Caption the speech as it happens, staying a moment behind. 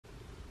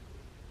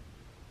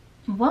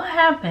What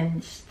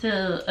happens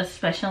to a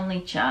special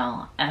needs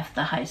child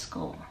after high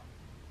school?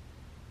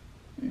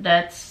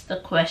 That's the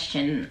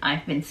question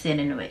I've been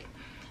sitting with.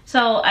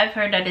 So I've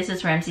heard that this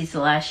is Ramsey's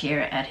last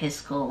year at his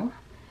school,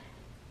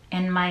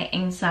 and my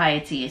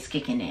anxiety is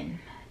kicking in.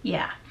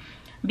 Yeah,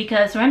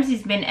 because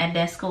Ramsey's been at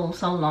that school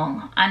so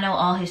long. I know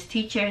all his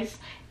teachers.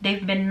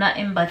 They've been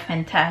nothing but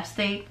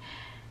fantastic.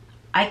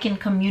 I can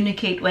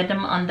communicate with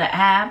them on the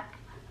app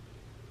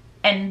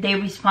and they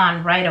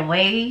respond right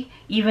away,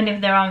 even if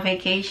they're on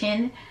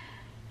vacation.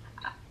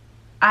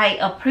 I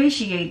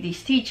appreciate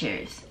these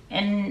teachers,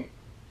 and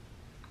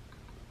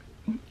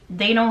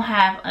they don't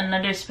have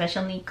another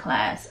special need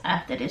class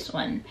after this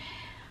one.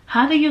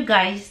 How do you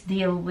guys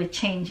deal with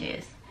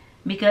changes?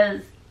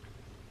 Because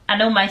I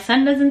know my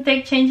son doesn't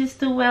take changes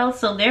too well,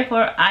 so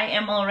therefore I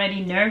am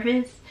already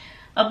nervous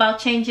about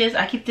changes.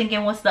 I keep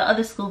thinking, what's the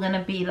other school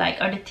gonna be like?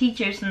 Are the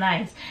teachers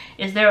nice?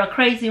 Is there a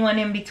crazy one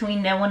in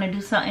between that want to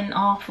do something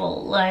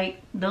awful?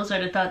 Like, those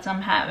are the thoughts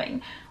I'm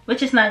having,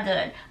 which is not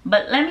good.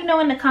 But let me know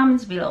in the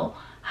comments below,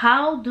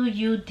 how do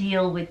you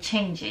deal with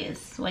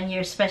changes when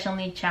your special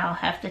need child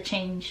have to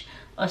change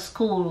a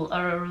school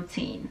or a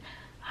routine?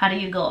 How do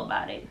you go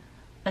about it?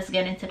 Let's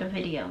get into the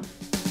video.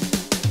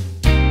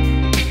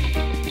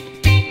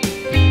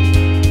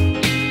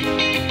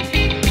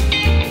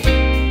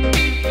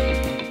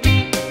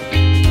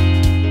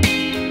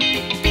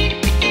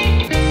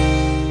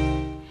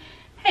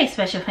 Hey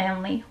special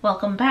family,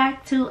 welcome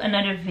back to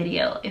another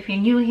video. If you're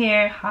new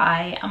here,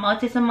 hi, I'm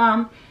Autism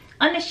Mom.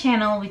 On this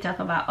channel we talk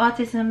about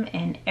autism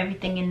and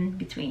everything in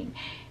between.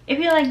 If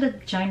you'd like to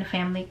join the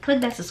family,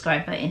 click that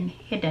subscribe button,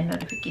 hit that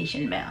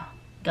notification bell.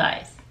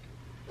 Guys,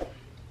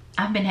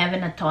 I've been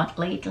having a thought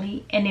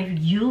lately, and if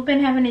you've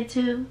been having it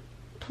too,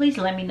 please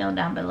let me know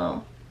down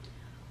below.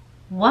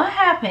 What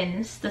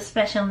happens to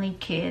special need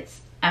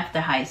kids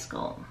after high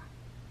school?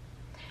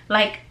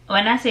 Like,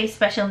 when I say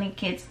special need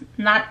kids,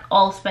 not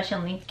all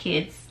special need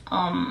kids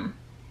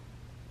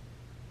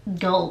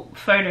go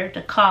further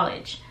to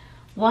college.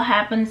 What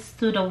happens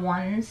to the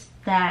ones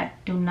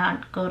that do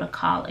not go to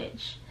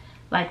college?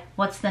 Like,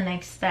 what's the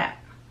next step?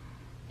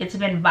 It's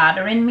been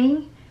bothering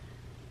me,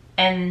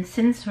 and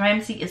since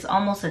Ramsey is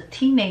almost a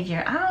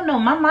teenager, I don't know,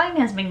 my mind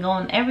has been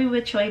going every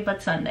which way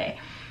but Sunday,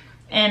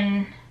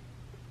 and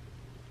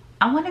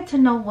I wanted to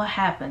know what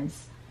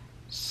happens.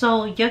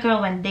 So your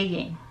girl went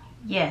digging.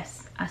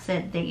 Yes, I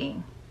said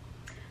digging.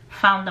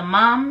 Found a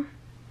mom,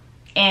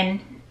 and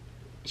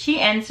she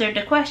answered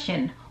the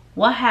question,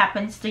 what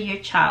happens to your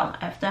child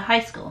after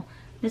high school?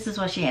 This is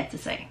what she had to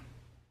say.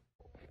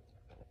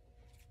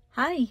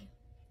 Hi,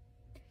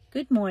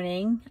 good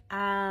morning.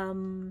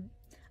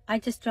 I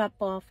just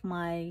dropped off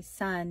my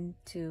son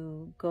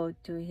to go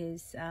to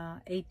his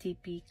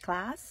ATP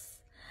class.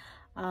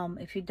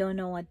 If you don't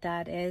know what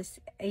that is,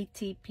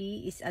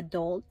 ATP is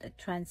Adult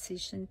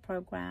Transition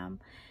Program.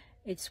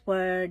 It's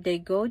where they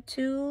go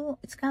to,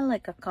 it's kind of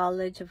like a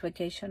college of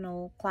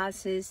vocational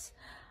classes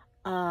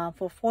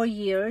for 4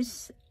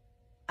 years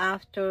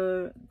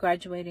after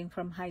graduating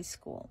from high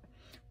school.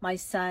 My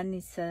son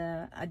is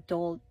a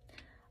adult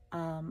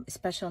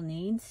special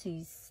needs.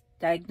 He's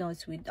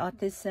diagnosed with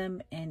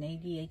autism and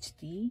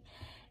ADHD.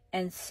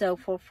 And so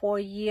for 4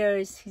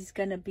 years, he's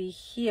gonna be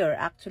here.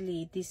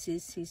 Actually, this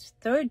is his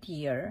 3rd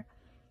year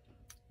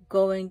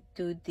going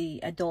to the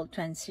adult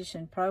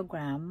transition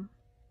program.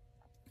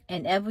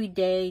 And every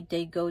day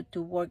they go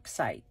to work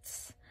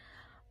sites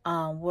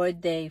where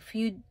they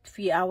few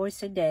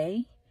hours a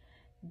day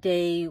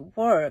they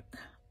work.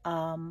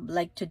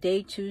 Like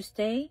today,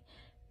 Tuesday,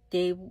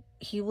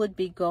 he would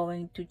be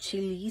going to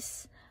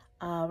Chili's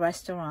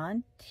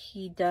restaurant.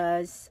 He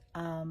does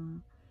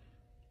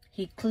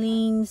he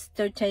cleans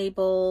their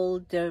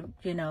table,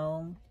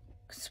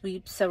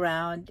 sweeps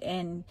around,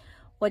 and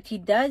what he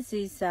does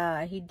is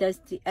he does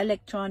the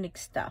electronic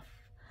stuff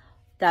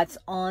that's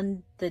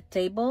on the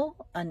table,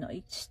 on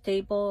each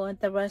table at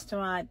the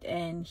restaurant,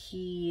 and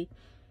he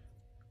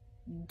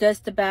does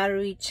the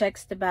battery,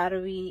 checks the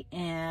battery,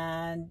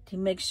 and he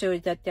makes sure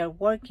that they're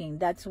working.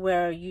 That's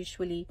where you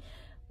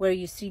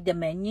see the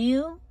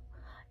menu,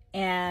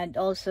 and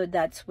also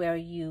that's where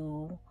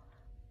you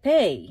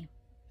pay,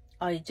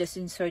 or you just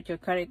insert your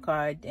credit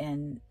card,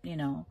 and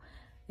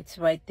it's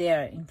right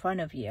there in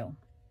front of you.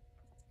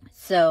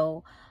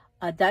 So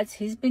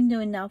he's been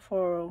doing that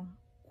for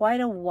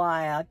quite a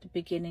while at the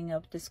beginning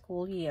of the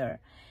school year,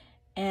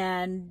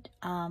 and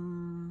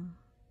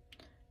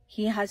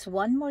he has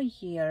 1 more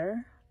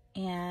year.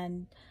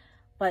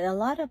 But a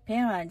lot of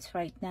parents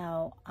right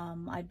now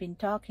I've been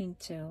talking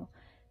to,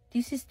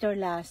 this is their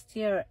last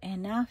year,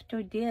 and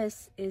after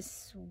this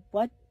is,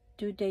 what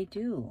do they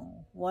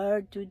do?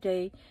 Where do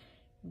they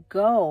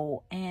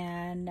go?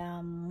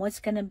 And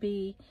what's gonna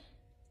be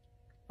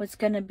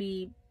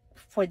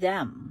for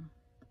them,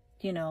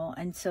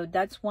 and so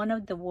that's one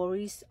of the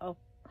worries of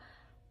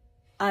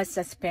us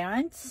as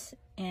parents,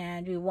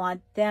 and we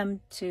want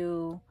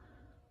to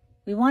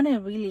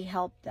really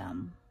help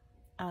them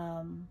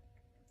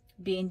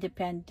be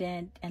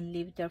independent and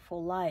live their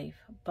full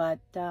life. But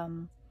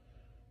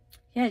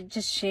yeah,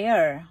 just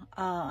share.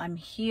 I'm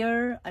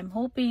here. I'm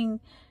hoping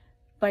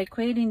by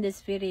creating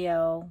this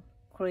video,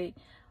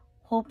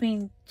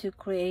 hoping to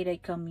create a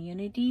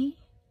community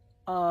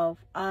of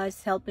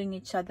us helping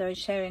each other,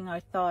 sharing our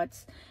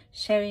thoughts,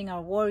 sharing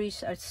our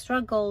worries, our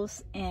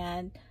struggles,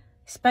 and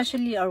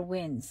especially our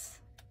wins.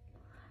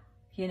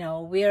 You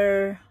know,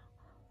 we're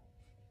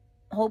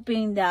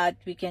hoping that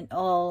we can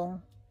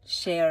all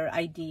share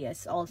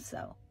ideas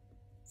also.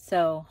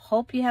 So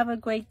hope you have a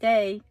great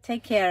day.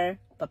 Take care.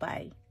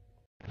 Bye-bye.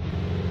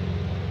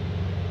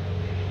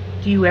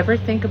 Do you ever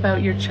think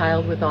about your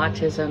child with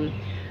autism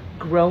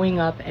growing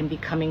up and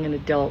becoming an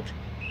adult,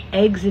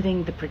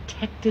 exiting the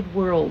protected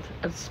world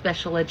of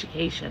special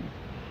education?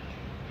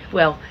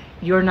 Well,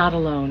 you're not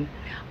alone.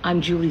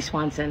 I'm Julie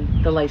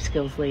Swanson, the Life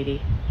Skills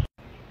Lady.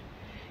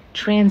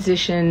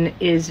 Transition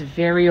is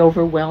very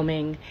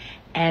overwhelming,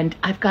 and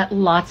I've got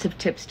lots of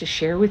tips to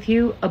share with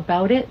you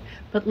about it,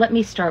 but let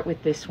me start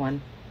with this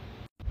one.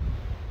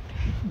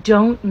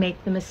 Don't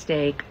make the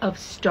mistake of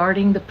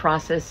starting the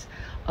process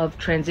of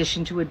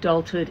transition to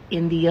adulthood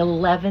in the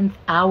 11th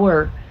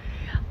hour.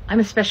 I'm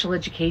a special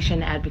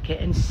education advocate,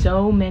 and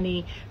so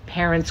many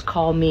parents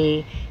call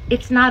me.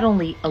 It's not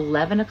only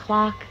 11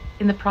 o'clock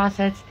in the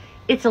process,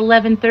 it's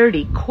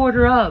 11:30,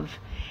 quarter of,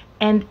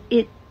 and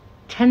it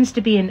tends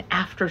to be an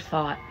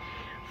afterthought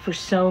for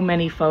so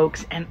many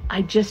folks, and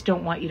I just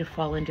don't want you to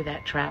fall into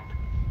that trap.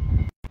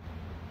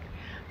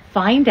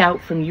 Find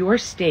out from your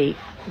state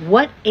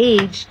what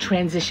age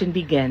transition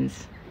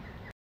begins.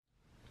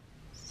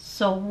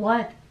 So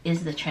what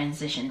is the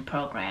transition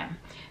program?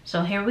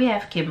 So here we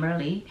have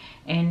Kimberly,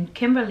 and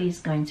Kimberly is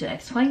going to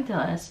explain to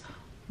us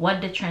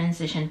what the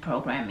transition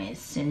program is,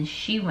 since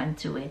she went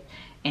to it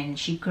and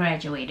she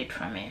graduated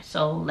from it.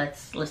 So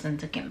let's listen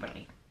to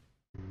Kimberly.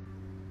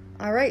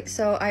 All right,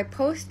 so I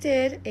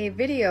posted a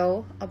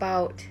video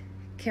about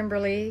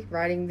Kimberly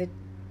riding the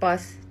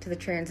bus to the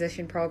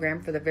transition program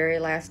for the very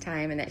last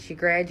time and that she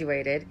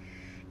graduated.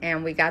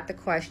 And we got the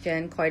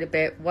question quite a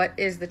bit, what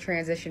is the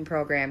transition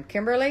program?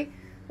 Kimberly,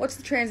 what's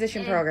the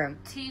transition program?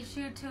 Teach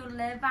you to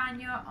live on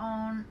your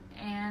own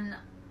and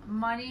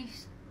money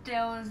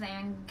skills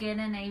and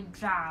getting a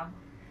job.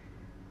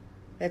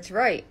 That's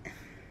right.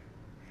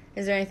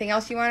 Is there anything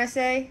else you want to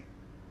say?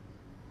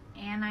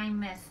 And I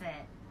miss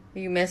it.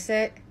 You miss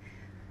it?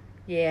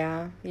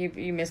 Yeah.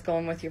 You miss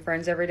going with your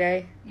friends every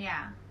day?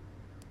 Yeah.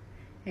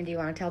 And do you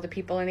want to tell the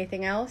people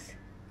anything else?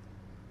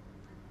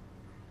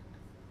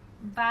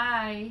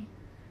 Bye.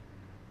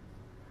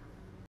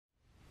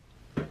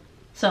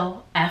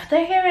 So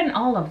after hearing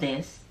all of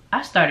this,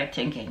 I started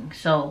thinking,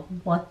 so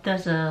what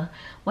does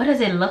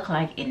it look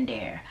like in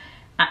there?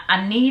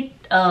 I need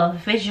a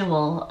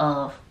visual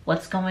of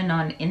what's going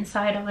on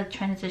inside of a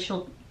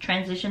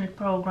transition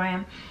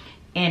program,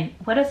 and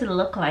what does it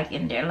look like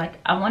in there. Like,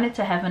 I wanted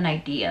to have an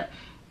idea,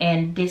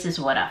 and this is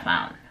what I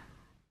found.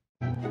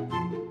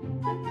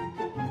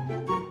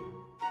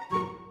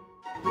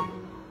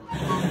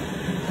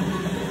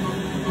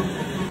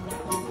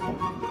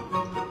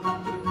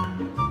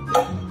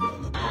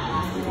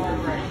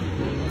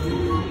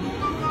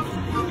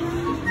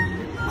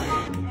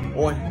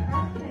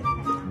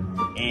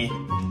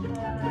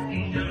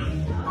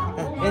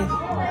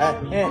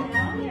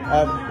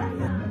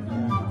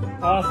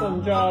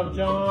 Awesome job,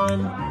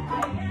 John.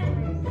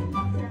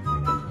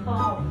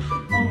 All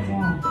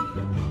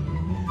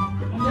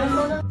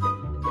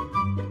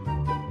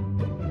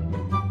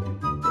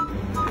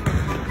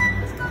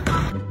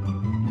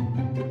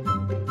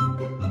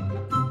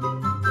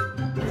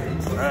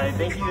right,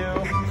 thank you.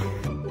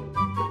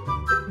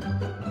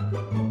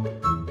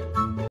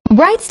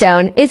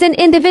 Brightstone is an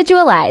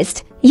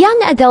individualized,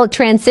 young adult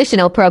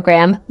transitional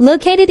program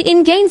located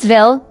in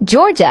Gainesville,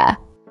 Georgia.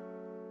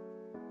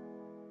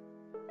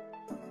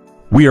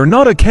 We are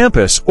not a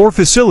campus or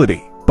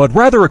facility, but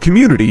rather a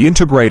community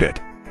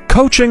integrated,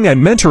 coaching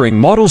and mentoring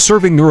model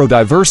serving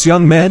neurodiverse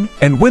young men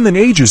and women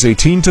ages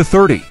 18 to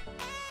 30.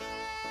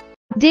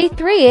 Day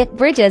 3 at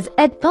Bridges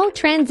at Bow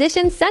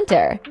Transition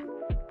Center.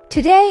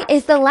 Today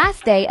is the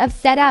last day of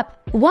setup.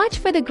 Watch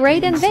for the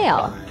great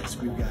unveil.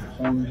 We've got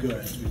home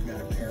goods, we've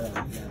got apparel, we've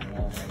got it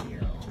all right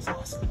here, which is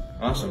awesome.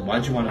 Awesome.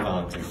 Why'd you want to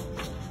volunteer?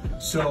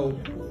 So,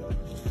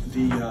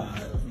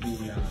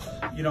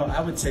 you know,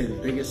 I would say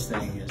the biggest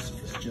thing is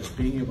just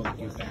being able to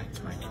give back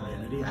to my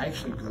community. I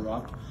actually grew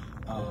up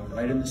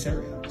right in this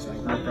area. So I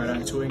grew up right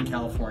on Toohey,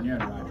 California,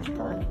 in Rogers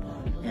Park,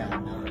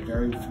 and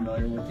very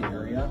familiar with the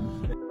area.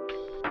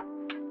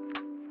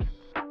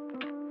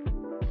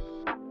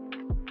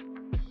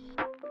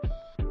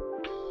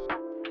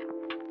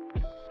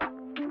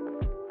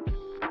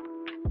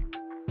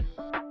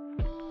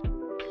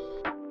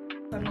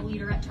 I'm a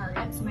leader at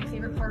Target, so my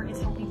favorite part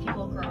is helping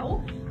people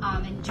grow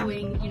and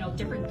doing, you know,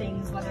 different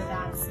things, whether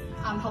that's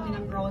helping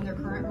them grow in their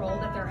current role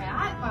that they're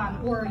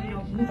at, or, you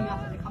know, moving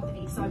up in the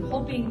company. So I'm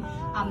hoping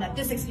that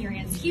this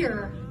experience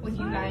here with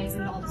you guys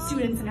and all the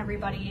students and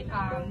everybody,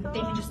 they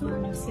can just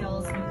learn new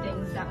skills, new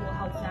things that will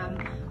help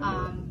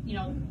them, you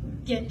know,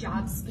 get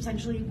jobs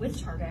potentially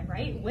with Target,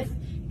 right? With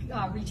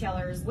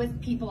retailers, with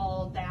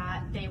people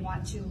that they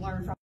want to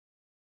learn from.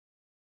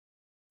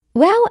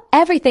 Well,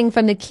 everything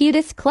from the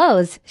cutest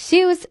clothes,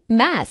 shoes,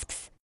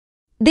 masks.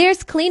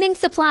 There's cleaning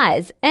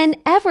supplies and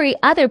every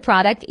other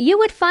product you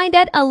would find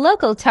at a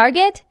local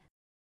Target.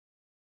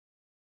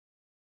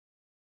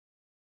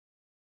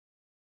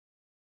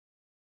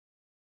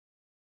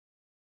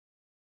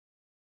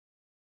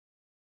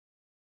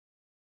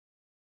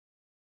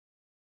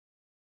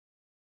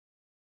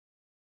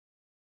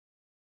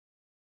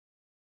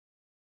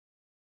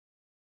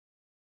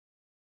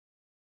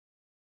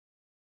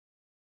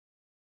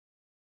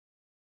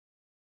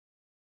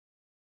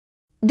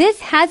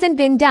 This hasn't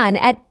been done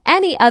at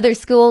any other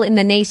school in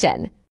the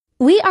nation.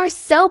 We are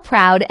so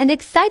proud and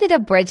excited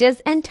of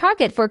Bridges and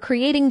Target for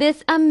creating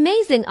this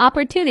amazing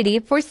opportunity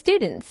for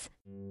students.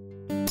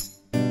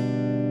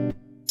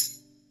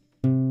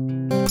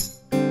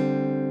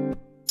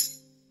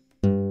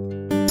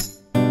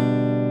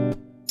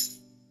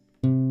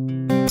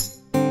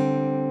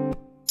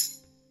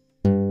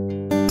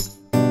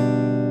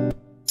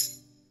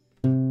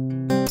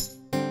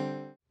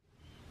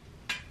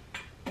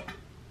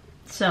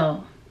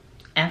 So,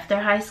 after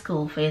high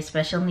school for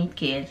special need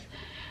kids,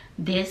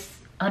 this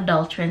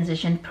adult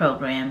transition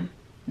program,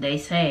 they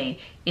say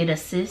it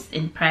assists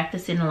in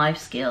practicing life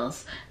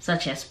skills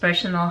such as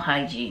personal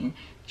hygiene,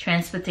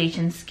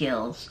 transportation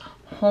skills,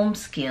 home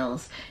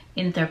skills,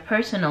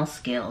 interpersonal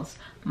skills,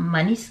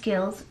 money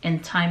skills,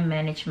 and time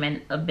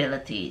management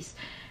abilities.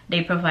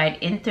 They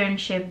provide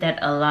internship that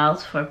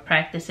allows for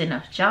practicing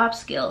of job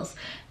skills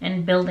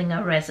and building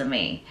a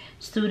resume.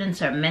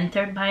 Students are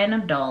mentored by an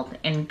adult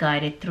and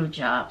guided through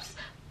jobs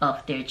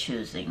of their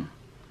choosing.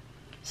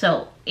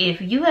 So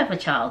if you have a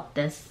child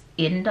that's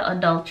in the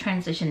adult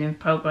transitioning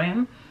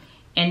program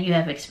and you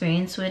have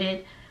experience with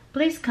it,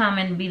 please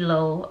comment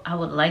below. I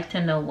would like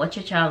to know what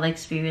your child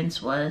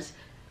experience was,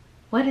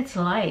 what it's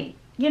like.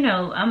 You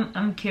know,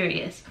 I'm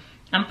curious.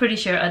 I'm pretty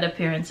sure other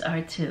parents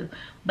are too.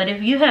 But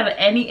if you have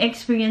any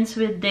experience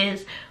with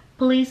this,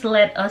 please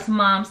let us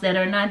moms that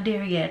are not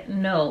there yet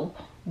know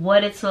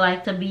what it's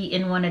like to be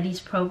in one of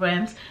these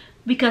programs,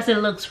 because it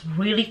looks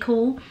really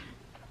cool.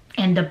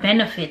 And the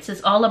benefits,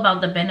 it's all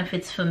about the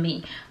benefits for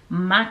me.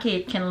 My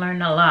kid can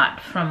learn a lot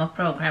from a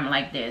program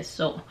like this.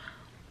 So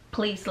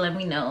please let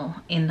me know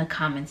in the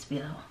comments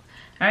below.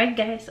 Alright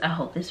guys, I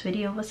hope this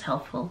video was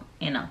helpful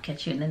and I'll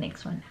catch you in the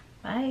next one.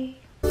 Bye.